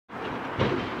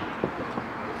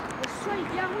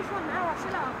which one now? I fill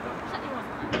it up. Exactly one.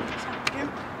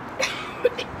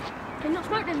 Can you not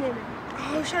smoke them near me?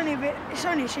 Oh, it's only a bit. It's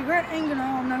only a cigarette. Ain't gonna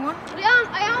harm no one. Well, it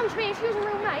harms me. If you was a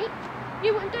real mate,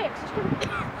 you wouldn't do it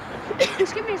because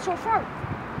it's giving me a sore throat.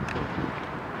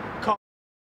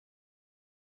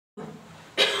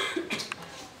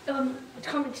 It's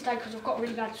coming today because I've got a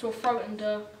really bad sore throat, and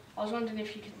I was wondering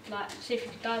if you could see if you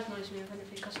could diagnose me with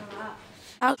anything or something like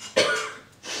that.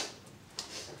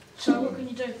 So what can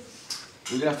you do?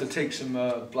 We're gonna have to take some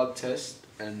blood tests,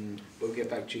 and we'll get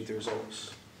back to you with the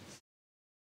results.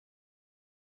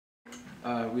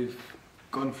 We've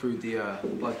gone through the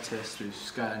blood test. We've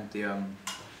scanned the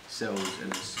cells,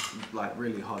 and it's like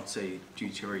really hard to say due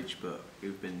to your age, but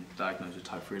you've been diagnosed with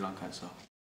type 3 lung cancer.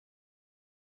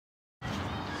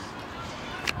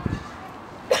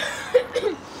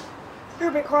 You're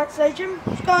a bit quiet today, Jim.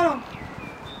 What's going on?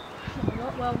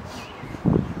 Not well.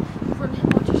 I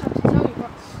just have to tell you,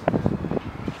 but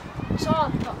it's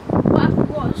hard. But what happened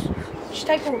was. Just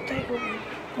take a walk.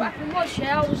 What happened was,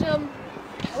 yeah, I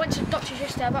went to the doctor's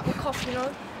yesterday about my cough, you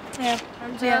know. Yeah.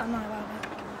 And I know about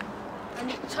that. And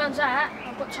it turns out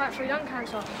I've got type 3 lung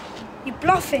cancer. You're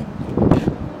bluffing.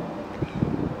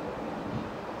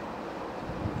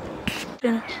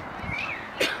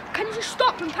 Can you just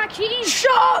stop and pack it in?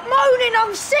 Shut up moaning,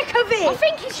 I'm sick of it! I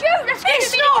think it's you that's giving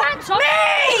me the cancer! It's not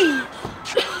me!